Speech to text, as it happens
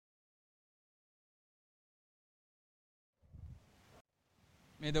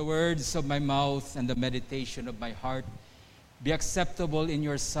May the words of my mouth and the meditation of my heart be acceptable in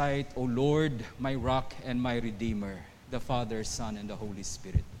your sight, O Lord, my rock and my redeemer, the Father, Son, and the Holy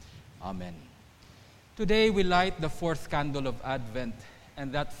Spirit. Amen. Today we light the fourth candle of Advent,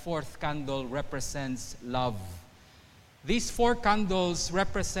 and that fourth candle represents love. These four candles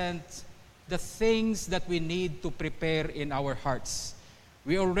represent the things that we need to prepare in our hearts.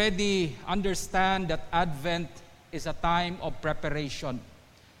 We already understand that Advent is a time of preparation.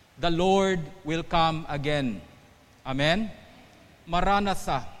 The Lord will come again. Amen?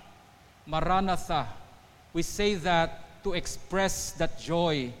 Maranatha. Maranatha. We say that to express that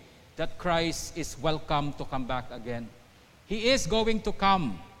joy that Christ is welcome to come back again. He is going to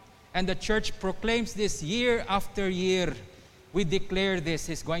come. And the church proclaims this year after year. We declare this,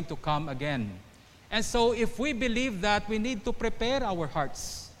 He's going to come again. And so if we believe that, we need to prepare our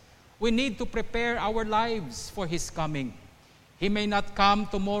hearts. We need to prepare our lives for His coming. He may not come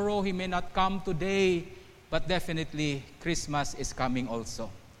tomorrow, He may not come today, but definitely Christmas is coming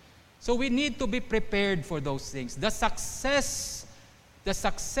also. So we need to be prepared for those things. The success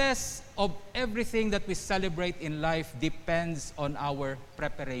of everything that we celebrate in life depends on our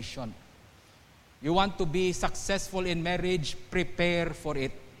preparation. You want to be successful in marriage, prepare for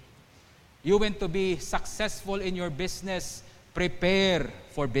it. You want to be successful in your business, prepare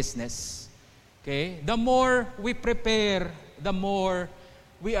for business. Okay? The more we prepare, the more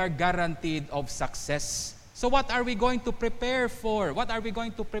we are guaranteed of success. So what are we going to prepare for? What are we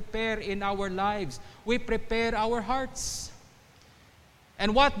going to prepare in our lives? We prepare our hearts.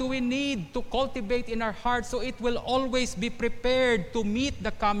 And what do we need to cultivate in our hearts so it will always be prepared to meet the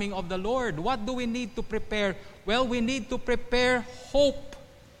coming of the Lord? What do we need to prepare? Well, we need to prepare hope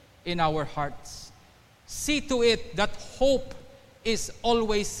in our hearts. See to it that hope is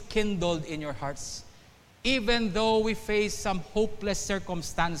always kindled in your hearts. Even though we face some hopeless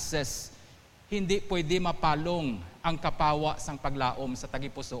circumstances, hindi pwede mapalong ang kapawa sang paglaom sa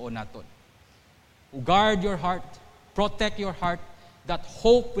tagipusoon naton. Guard your heart, protect your heart, that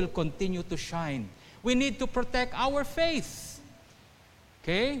hope will continue to shine. We need to protect our faith.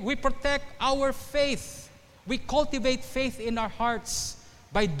 Okay? We protect our faith. We cultivate faith in our hearts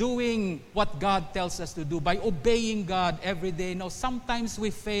by doing what God tells us to do, by obeying God every day. Now, sometimes we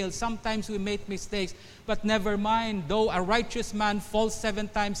fail, sometimes we make mistakes, but never mind. Though a righteous man falls 7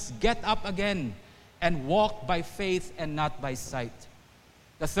 times, get up again and walk by faith and not by sight.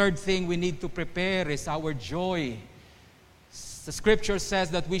 The third thing we need to prepare is our joy. The scripture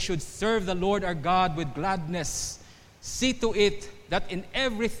says that we should serve the Lord our God with gladness. See to it that in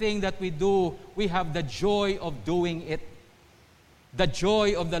everything that we do, we have the joy of doing it. The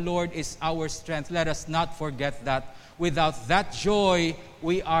joy of the Lord is our strength. Let us not forget that. Without that joy,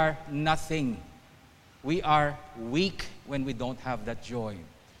 we are nothing. We are weak when we don't have that joy.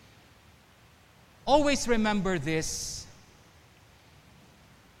 Always remember this.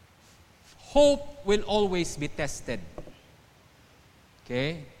 Hope will always be tested.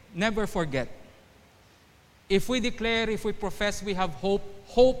 Okay? Never forget. If we declare, if we profess we have hope,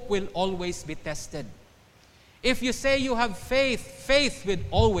 hope will always be tested. If you say you have faith, faith will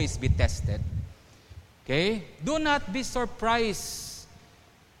always be tested. Okay? Do not be surprised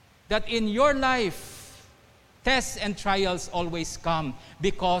that in your life, tests and trials always come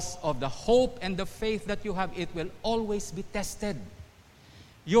because of the hope and the faith that you have. It will always be tested.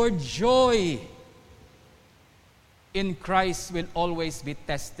 Your joy in Christ will always be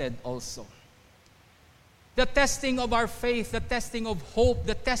tested also. The testing of our faith, the testing of hope,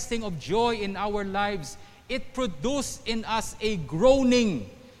 the testing of joy in our lives, it produces in us a groaning.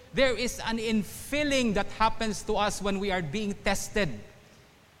 There is an infilling that happens to us when we are being tested.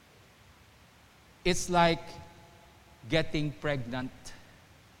 It's like getting pregnant.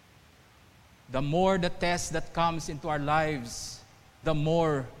 The more the test that comes into our lives, the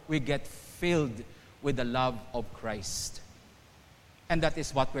more we get filled with the love of Christ. And that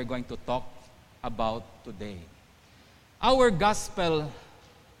is what we're going to talk about today. Our gospel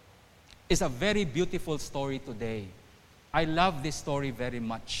is a very beautiful story today. I love this story very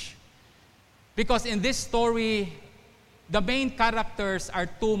much. Because in this story, the main characters are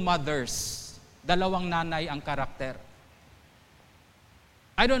 2 mothers. Dalawang nanay ang karakter.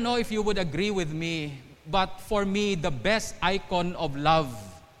 I don't know if you would agree with me, but for me, the best icon of love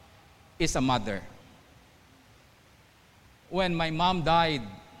is a mother. When my mom died,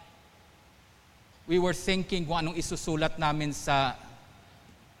 we were thinking kung anong isusulat namin sa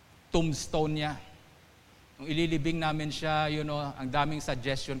tombstone niya. Nung ililibing namin siya, ang daming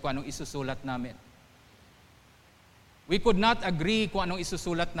suggestion kung anong isusulat namin. We could not agree kung anong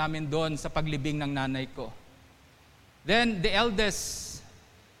isusulat namin doon sa paglibing ng nanay ko. Then the eldest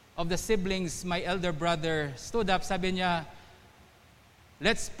of the siblings, my elder brother, stood up, sabi niya,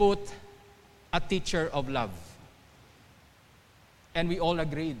 let's put a teacher of love. And we all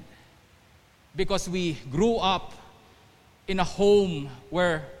agreed. Because we grew up in a home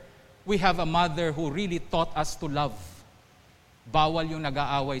where we have a mother who really taught us to love. Bawal yung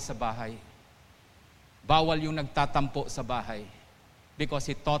nag-aaway sa bahay. Bawal yung nagtatampo sa bahay. Because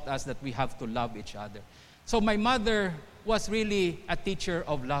he taught us that we have to love each other. So my mother was really a teacher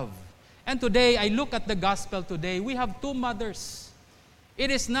of love. And today, I look at the gospel today, we have two mothers. It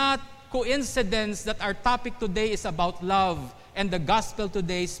is not coincidence that our topic today is about love, and the gospel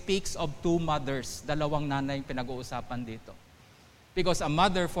today speaks of two mothers. Dalawang nanay yung pinag-uusapan dito. Because a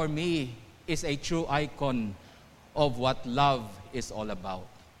mother for me is a true icon of what love is all about.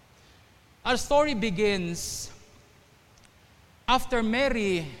 Our story begins after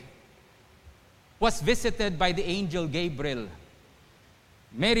Mary was visited by the angel Gabriel.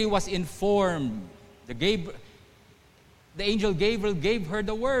 Mary was informed. The angel Gabriel gave her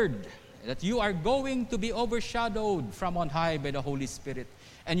the word that you are going to be overshadowed from on high by the Holy Spirit,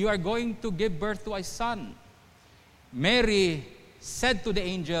 and you are going to give birth to a son. Mary said to the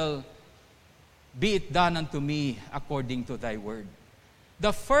angel, be it done unto me according to thy word.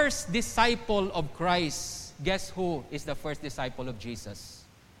 The first disciple of Christ, guess who is the first disciple of Jesus?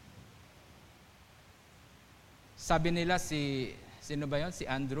 Sabi nila sino ba yun? Si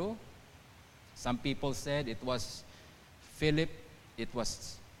Andrew? Some people said it was Philip, it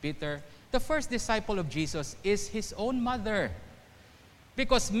was Peter. The first disciple of Jesus is his own mother.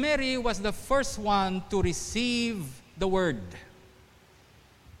 Because Mary was the first one to receive the word.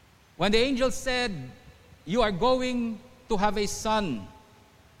 When the angel said, you are going to have a son,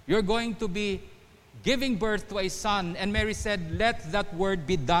 you're going to be giving birth to a son, and Mary said, let that word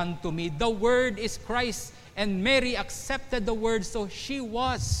be done to me. The word is Christ, and Mary accepted the word, so she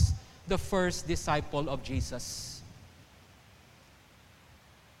was the first disciple of Jesus.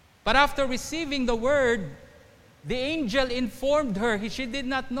 But after receiving the word, the angel informed her, she did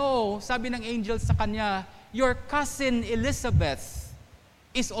not know, sabi ng angel sa kanya, your cousin Elizabeth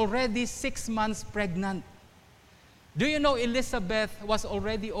is already 6 months pregnant. Do you know Elizabeth was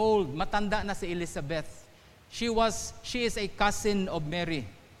already old? Matanda na si Elizabeth. She is a cousin of Mary.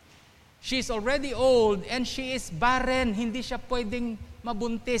 She is already old and she is barren. Hindi siya pwedeng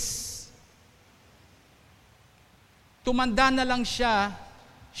mabuntis. Tumanda na lang siya.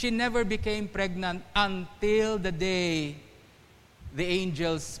 She never became pregnant until the day the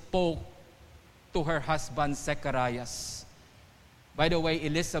angel spoke to her husband Zacharias. By the way,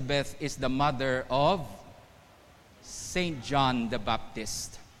 Elizabeth is the mother of Saint John the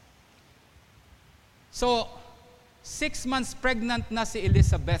Baptist. So, 6 months pregnant na si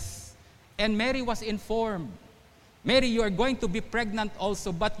Elizabeth, and Mary was informed, Mary, you are going to be pregnant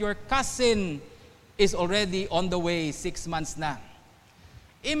also, but your cousin is already on the way, 6 months na.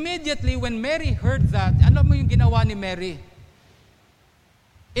 Immediately when Mary heard that, alam mo yung ginawa ni Mary?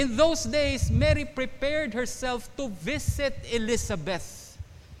 In those days, Mary prepared herself to visit Elizabeth.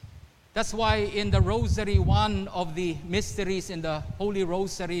 That's why in the Rosary, one of the mysteries in the Holy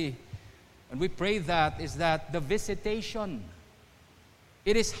Rosary, and we pray that, is that the visitation,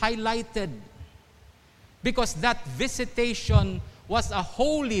 it is highlighted because that visitation was a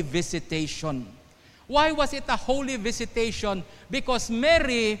holy visitation. Why was it a holy visitation? Because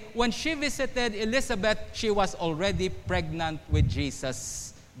Mary, when she visited Elizabeth, she was already pregnant with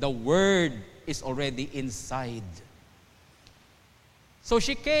Jesus. The Word is already inside. So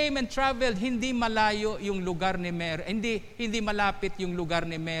she came and traveled, hindi malayo yung lugar ni Mary, hindi malapit yung lugar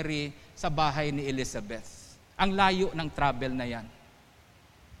ni Mary sa bahay ni Elizabeth. Ang layo ng travel na yan.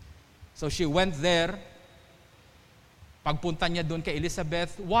 So she went there. Pagpunta niya doon kay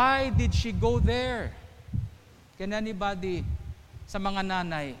Elizabeth, why did she go there? Can anybody, sa mga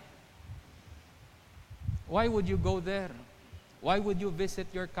nanay, why would you go there? Why would you visit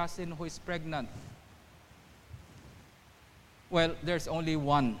your cousin who is pregnant? Well, there's only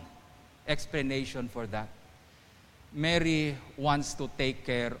one explanation for that. Mary wants to take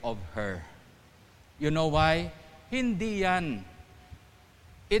care of her. You know why? Hindi yan.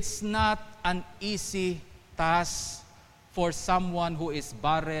 It's not an easy task for someone who is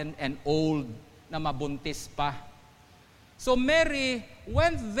barren and old na mabuntis pa. So Mary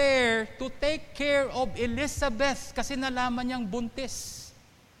went there to take care of Elizabeth kasi nalaman niyang buntis.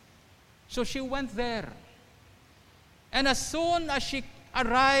 So she went there. And as soon as she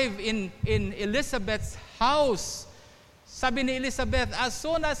arrived in Elizabeth's house, sabi ni Elizabeth, as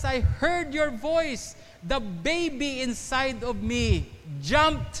soon as I heard your voice, the baby inside of me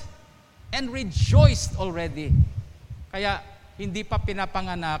jumped and rejoiced already. Kaya hindi pa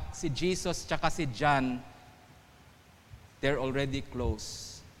pinapanganak si Jesus tsaka si John, they're already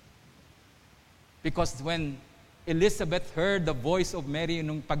close. Because when Elizabeth heard the voice of Mary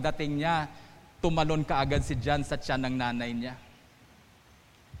nung pagdating niya, tumalon kaagad si John sa tiyan ng nanay niya.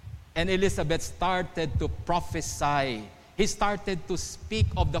 And Elizabeth started to prophesy. He started to speak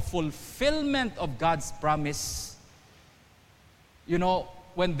of the fulfillment of God's promise. You know,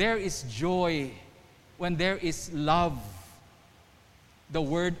 when there is joy, when there is love, the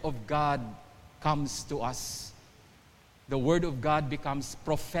Word of God comes to us. The Word of God becomes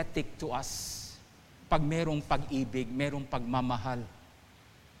prophetic to us. Pag merong pag-ibig, merong pagmamahal.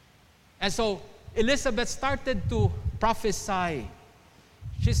 And so, Elizabeth started to prophesy.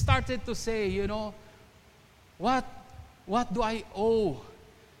 She started to say, you know, what do I owe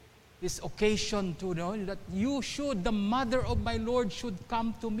this occasion to, know that the mother of my Lord should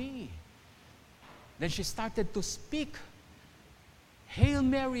come to me. Then she started to speak, Hail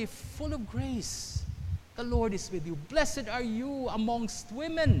Mary, full of grace, the Lord is with you. Blessed are you amongst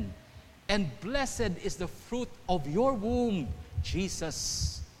women, and blessed is the fruit of your womb,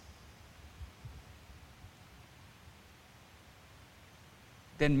 Jesus.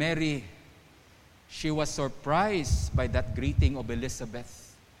 Then Mary, she was surprised by that greeting of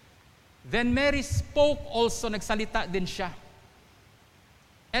Elizabeth. Then Mary spoke also, nagsalita din siya.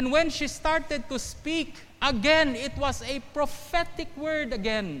 And when she started to speak, again, it was a prophetic word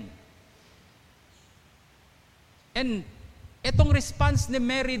again. And itong response ni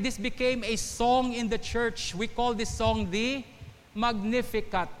Mary, this became a song in the church. We call this song the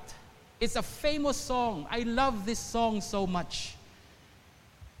Magnificat. It's a famous song. I love this song so much.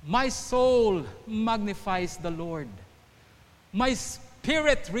 My soul magnifies the Lord. My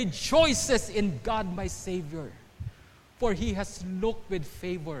spirit rejoices in God my Savior, for He has looked with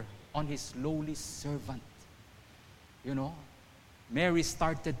favor on His lowly servant. You know, Mary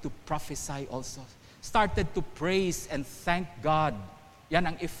started to prophesy also, started to praise and thank God. Yan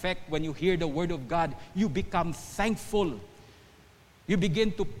ang effect when you hear the Word of God. You become thankful. You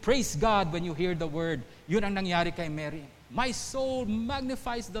begin to praise God when you hear the Word. Yun ang nangyari kay Mary. My soul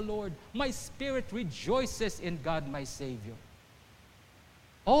magnifies the Lord. My spirit rejoices in God my Savior.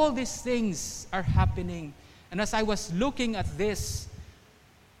 All these things are happening. And as I was looking at this,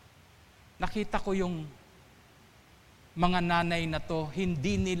 nakita ko yung mga nanay na to,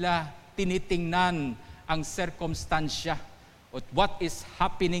 hindi nila tinitingnan ang circumstansya or what is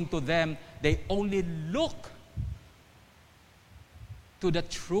happening to them. They only look to the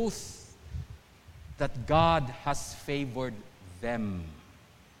truth that God has favored them.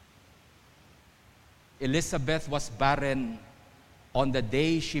 Elizabeth was barren. On the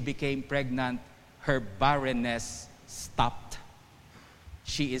day she became pregnant, her barrenness stopped.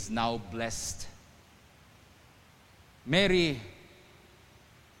 She is now blessed. Mary,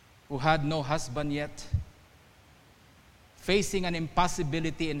 who had no husband yet, facing an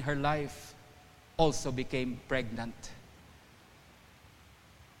impossibility in her life, also became pregnant.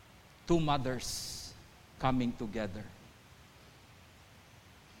 Two mothers coming together.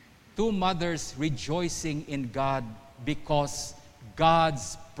 Two mothers rejoicing in God because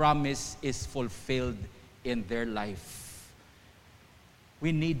God's promise is fulfilled in their life.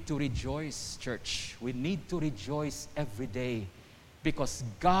 We need to rejoice, church. We need to rejoice every day because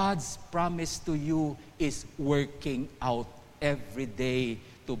God's promise to you is working out every day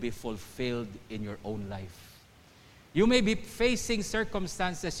to be fulfilled in your own life. You may be facing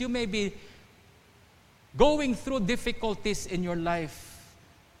circumstances. You may be going through difficulties in your life.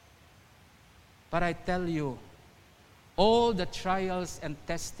 But I tell you, all the trials and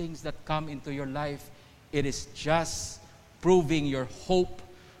testings that come into your life, it is just proving your hope,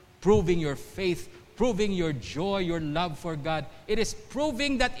 proving your faith, proving your joy, your love for God. It is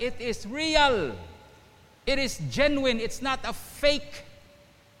proving that it is real. It is genuine. It's not a fake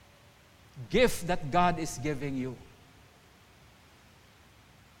gift that God is giving you.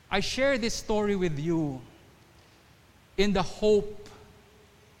 I share this story with you in the hope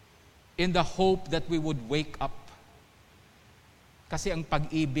that we would wake up. Kasi ang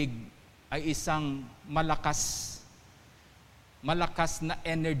pag-ibig ay isang malakas na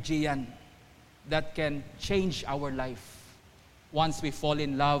energy yan that can change our life. Once we fall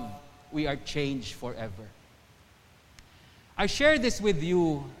in love, we are changed forever. I share this with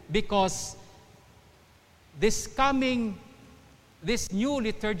you because this new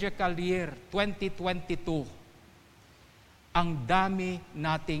liturgical year, 2022, ang dami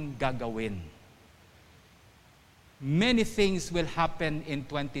nating gagawin. Many things will happen in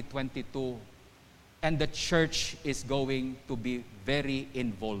 2022, and the church is going to be very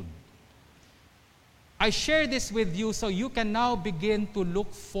involved. I share this with you so you can now begin to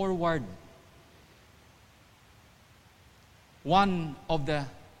look forward. One of the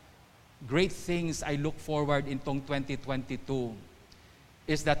great things I look forward in 2022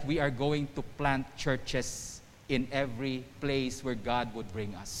 is that we are going to plant churches in every place where God would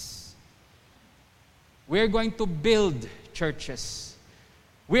bring us. We're going to build churches.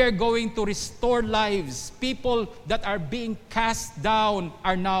 We are going to restore lives. People that are being cast down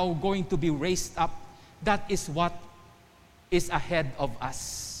are now going to be raised up. That is what is ahead of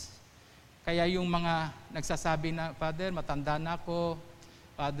us. Kaya yung mga nagsasabi na, Father, matanda na ako.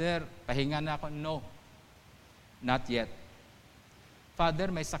 Father, pahinga na ako. No, not yet. Father,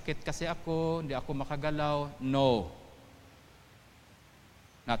 may sakit kasi ako, hindi ako makagalaw. No,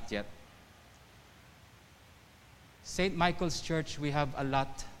 not yet. St. Michael's Church, we have a lot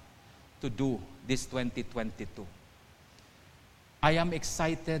to do this 2022. I am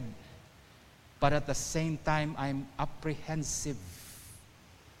excited, but at the same time, I'm apprehensive.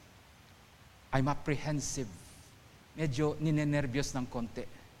 Medyo ninenervyos ng konti.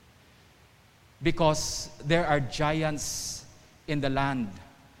 Because there are giants in the land,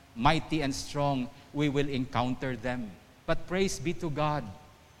 mighty and strong, we will encounter them. But praise be to God,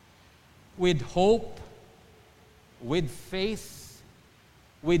 with hope, with faith,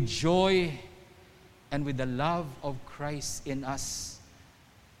 with joy, and with the love of Christ in us,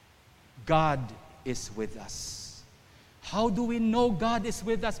 God is with us. How do we know God is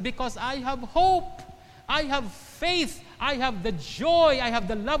with us? Because I have hope, I have faith, I have the joy, I have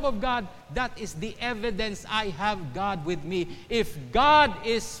the love of God. That is the evidence I have God with me. If God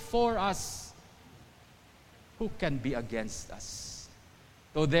is for us, who can be against us?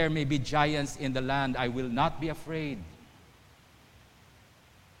 Though there may be giants in the land, I will not be afraid.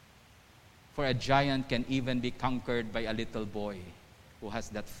 For a giant can even be conquered by a little boy who has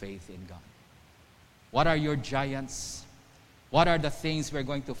that faith in God. What are your giants? What are the things we're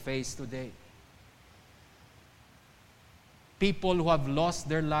going to face today? People who have lost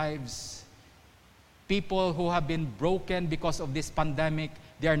their lives, people who have been broken because of this pandemic,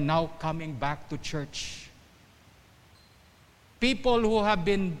 they are now coming back to church. People who have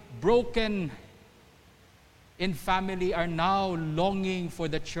been broken in family are now longing for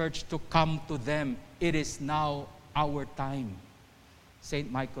the church to come to them. It is now our time.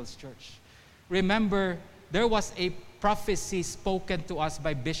 St. Michael's Church. Remember, there was a prophecy spoken to us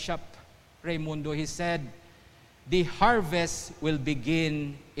by Bishop Raimundo. He said, the harvest will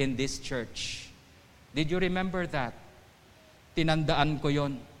begin in this church. Did you remember that? Tinandaan ko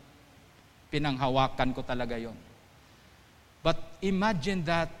yon. Pinanghawakan ko talaga yon. But imagine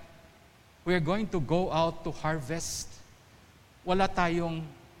that we're going to go out to harvest. Wala tayong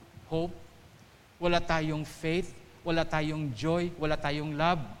hope, wala tayong faith, wala tayong joy, wala tayong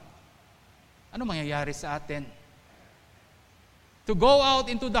love. Ano mangyayari sa atin? To go out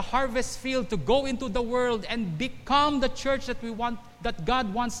into the harvest field, to go into the world and become the church that we want, that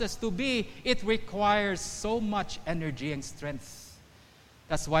God wants us to be, it requires so much energy and strength.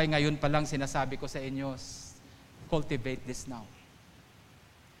 That's why ngayon pa lang sinasabi ko sa inyo, cultivate this now.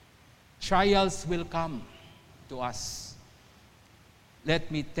 Trials will come to us. Let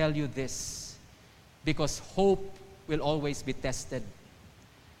me tell you this, because hope will always be tested.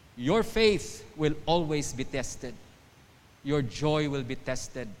 Your faith will always be tested. Your joy will be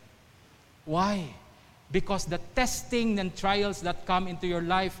tested. Why? Because the testing and trials that come into your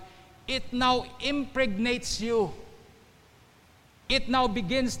life, it now impregnates you. It now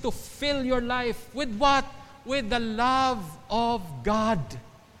begins to fill your life with what? With the love of God.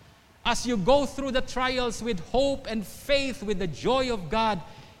 As you go through the trials with hope and faith, with the joy of God,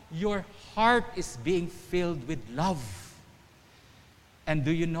 your heart is being filled with love. And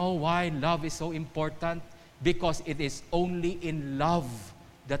do you know why love is so important? Because it is only in love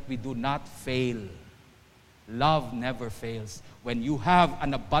that we do not fail. Love never fails. When you have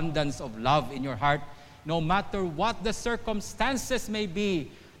an abundance of love in your heart, no matter what the circumstances may be,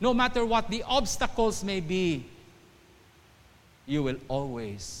 no matter what the obstacles may be, you will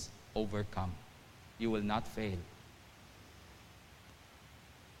always overcome. You will not fail.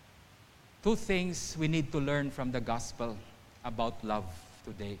 Two things we need to learn from the gospel about love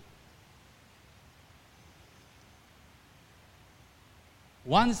today.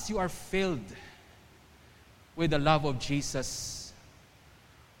 Once you are filled with the love of Jesus,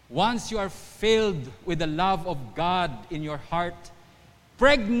 once you are filled with the love of God in your heart,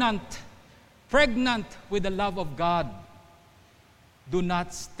 pregnant with the love of God, do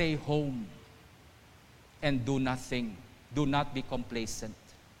not stay home and do nothing. Do not be complacent.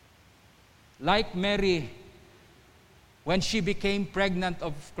 Like Mary, when she became pregnant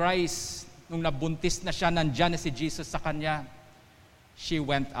of Christ, nung nabuntis na siya, nandyan na si Jesus sa kanya, she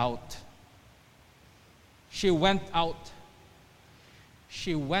went out. She went out.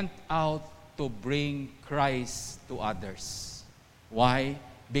 She went out to bring Christ to others. Why?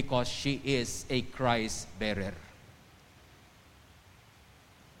 Because she is a Christ bearer.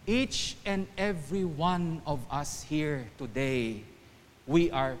 Each and every one of us here today, we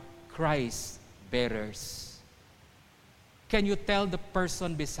are Christ bearers. Can you tell the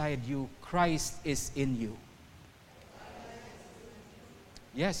person beside you, Christ is in you?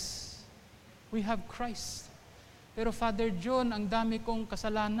 Yes, we have Christ. Pero Father John, ang dami kong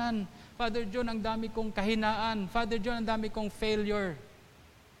kasalanan. Father John, ang dami kong kahinaan. Father John, ang dami kong failure.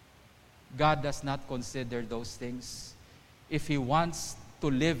 God does not consider those things. If He wants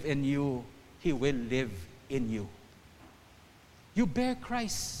to live in you, He will live in you. You bear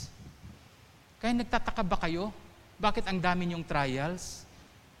Christ. Kaya nagtataka ba kayo? Bakit ang dami niyong trials?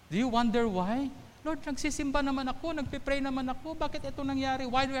 Do you wonder why? Lord, nagsisimba naman ako, nagpipray naman ako. Bakit ito nangyari?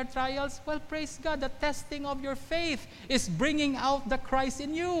 Why do we have trials? Well, praise God, the testing of your faith is bringing out the Christ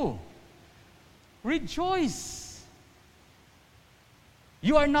in you. Rejoice.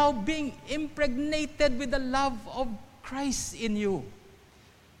 You are now being impregnated with the love of Christ in you.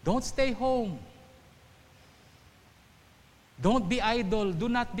 Don't stay home. Don't be idle. Do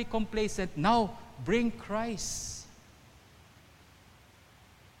not be complacent. Now, bring Christ.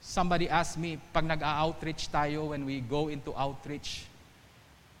 Somebody asked me, pag nag-outreach tayo, when we go into outreach,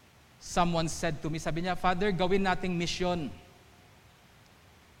 someone said to me, sabi niya, Father, gawin nating mission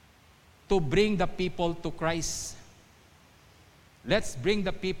to bring the people to Christ. Let's bring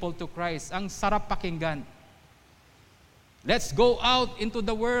the people to Christ. Ang sarap pakinggan. Let's go out into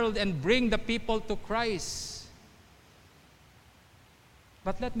the world and bring the people to Christ.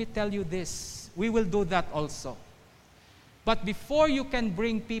 But let me tell you this, we will do that also. But before you can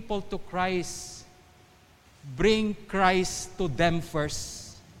bring people to Christ, bring Christ to them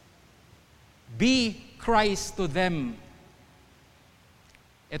first. Be Christ to them.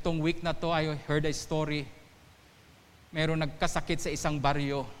 Itong week na to, I heard a story. Meron nagkasakit sa isang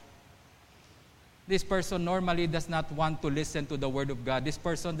baryo. This person normally does not want to listen to the Word of God. This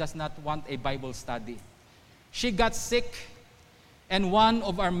person does not want a Bible study. She got sick, and one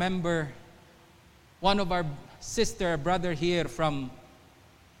of our sister, brother here from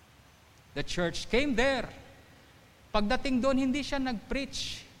the church came there. Pagdating doon, hindi siya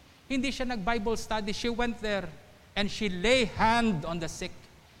nag-preach. Hindi siya nag-Bible study. She went there and she lay hand on the sick.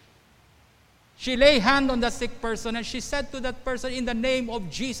 She lay hand on the sick person and she said to that person, in the name of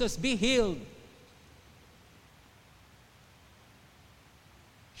Jesus, be healed.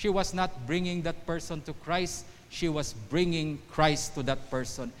 She was not bringing that person to Christ. She was bringing Christ to that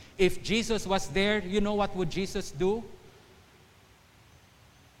person. If Jesus was there, you know what would Jesus do?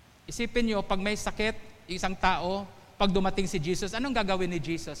 Isipin niyo, pag may sakit, isang tao, pag dumating si Jesus, anong gagawin ni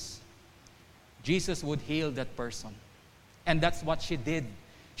Jesus? Jesus would heal that person. And that's what she did.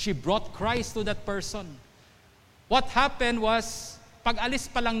 She brought Christ to that person. What happened was, pag alis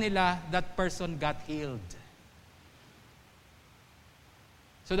pa lang nila, that person got healed.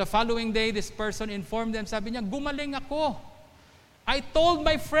 So the following day, this person informed them, sabi niya, gumaling ako. I told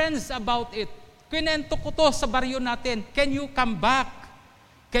my friends about it. Kwento ko to sa baryo natin. Can you come back?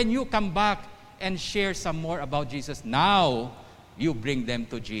 Can you come back and share some more about Jesus? Now, you bring them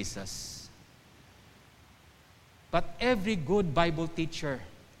to Jesus. But every good Bible teacher,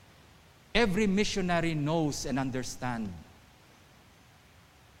 every missionary knows and understands,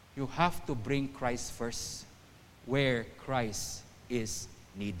 you have to bring Christ first where Christ is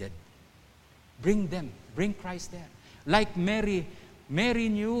needed. Bring them. Bring Christ there. Like Mary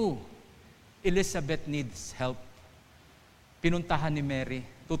knew Elizabeth needs help. Pinuntahan ni Mary.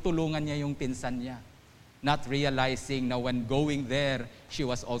 Tutulungan niya yung pinsan niya. Not realizing na when going there, she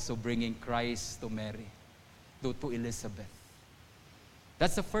was also bringing Christ to Mary, to Elizabeth.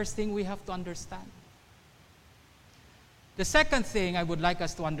 That's the first thing we have to understand. The second thing I would like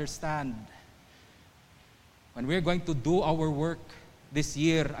us to understand, when we're going to do our work this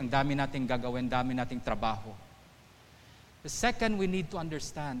year, ang dami nating gagawin, dami nating trabaho. The second we need to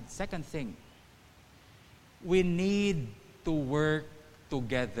understand, second thing, we need to work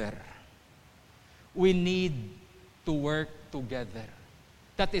together. We need to work together.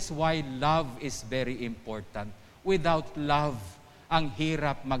 That is why love is very important. Without love, ang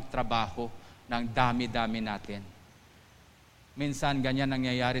hirap magtrabaho ng dami-dami natin. Minsan ganyan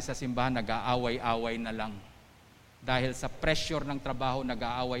nangyayari sa simbahan, nag-aaway-away na lang. Dahil sa pressure ng trabaho,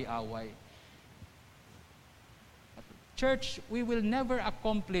 nag-aaway-away. Church, we will never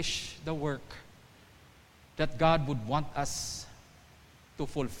accomplish the work that God would want us to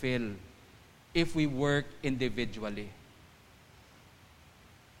fulfill if we work individually.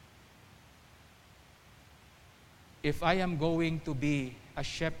 If I am going to be a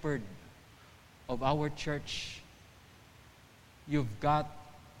shepherd of our church, you've got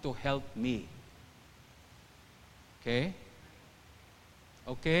to help me. Okay?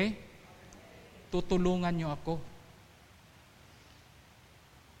 Okay? Tutulungan niyo ako.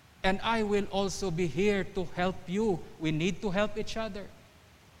 And I will also be here to help you. We need to help each other.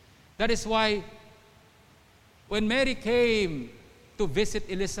 That is why when Mary came to visit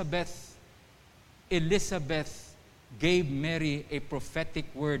Elizabeth, Elizabeth gave Mary a prophetic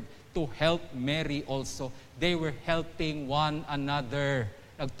word to help Mary also. They were helping one another.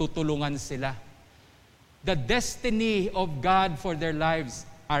 Nagtutulungan sila. The destiny of God for their lives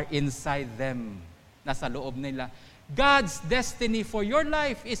are inside them. Nasa loob nila. God's destiny for your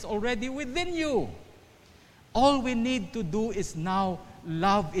life is already within you. All we need to do is now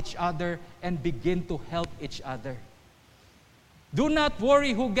love each other and begin to help each other. Do not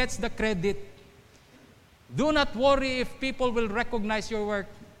worry who gets the credit. Do not worry if people will recognize your work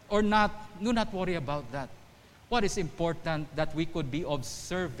or not. Do not worry about that. What is important that we could be of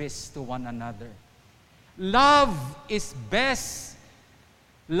service to one another. Love is best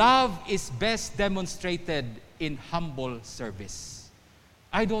demonstrated in humble service.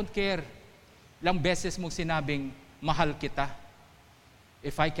 I don't care ilang beses mong sinabing mahal kita.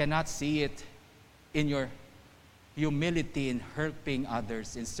 If I cannot see it in your humility in helping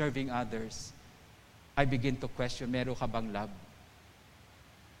others, in serving others, I begin to question, meron ka bang love?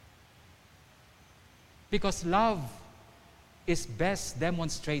 Because love is best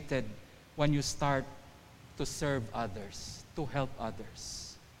demonstrated when you start to serve others, to help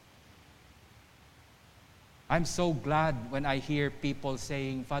others. I'm so glad when I hear people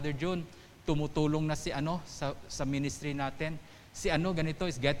saying, Father June, tumutulong na si ano sa ministry natin. Si ano ganito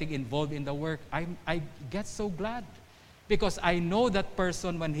is getting involved in the work. I get so glad because I know that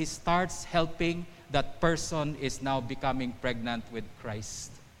person when he starts helping, that person is now becoming pregnant with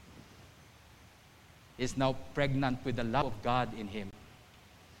Christ. Is now pregnant with the love of God in him.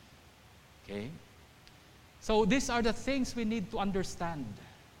 Okay? So these are the things we need to understand.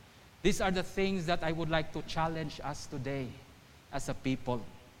 These are the things that I would like to challenge us today as a people.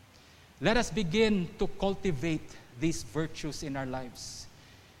 Let us begin to cultivate these virtues in our lives.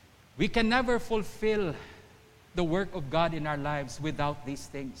 We can never fulfill the work of God in our lives without these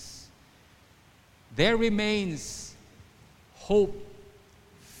things. There remains hope,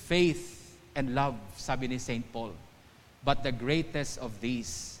 faith, and love, sabi ni St. Paul. But the greatest of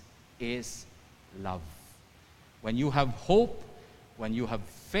these is love. When you have hope, when you have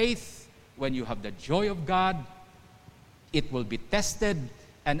faith, when you have the joy of God, it will be tested.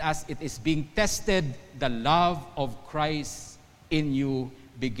 And as it is being tested, the love of Christ in you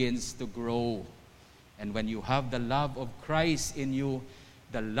begins to grow. And when you have the love of Christ in you,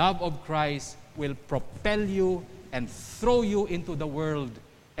 the love of Christ will propel you and throw you into the world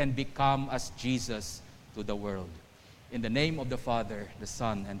and become as Jesus to the world. In the name of the Father, the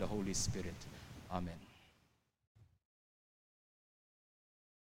Son, and the Holy Spirit. Amen.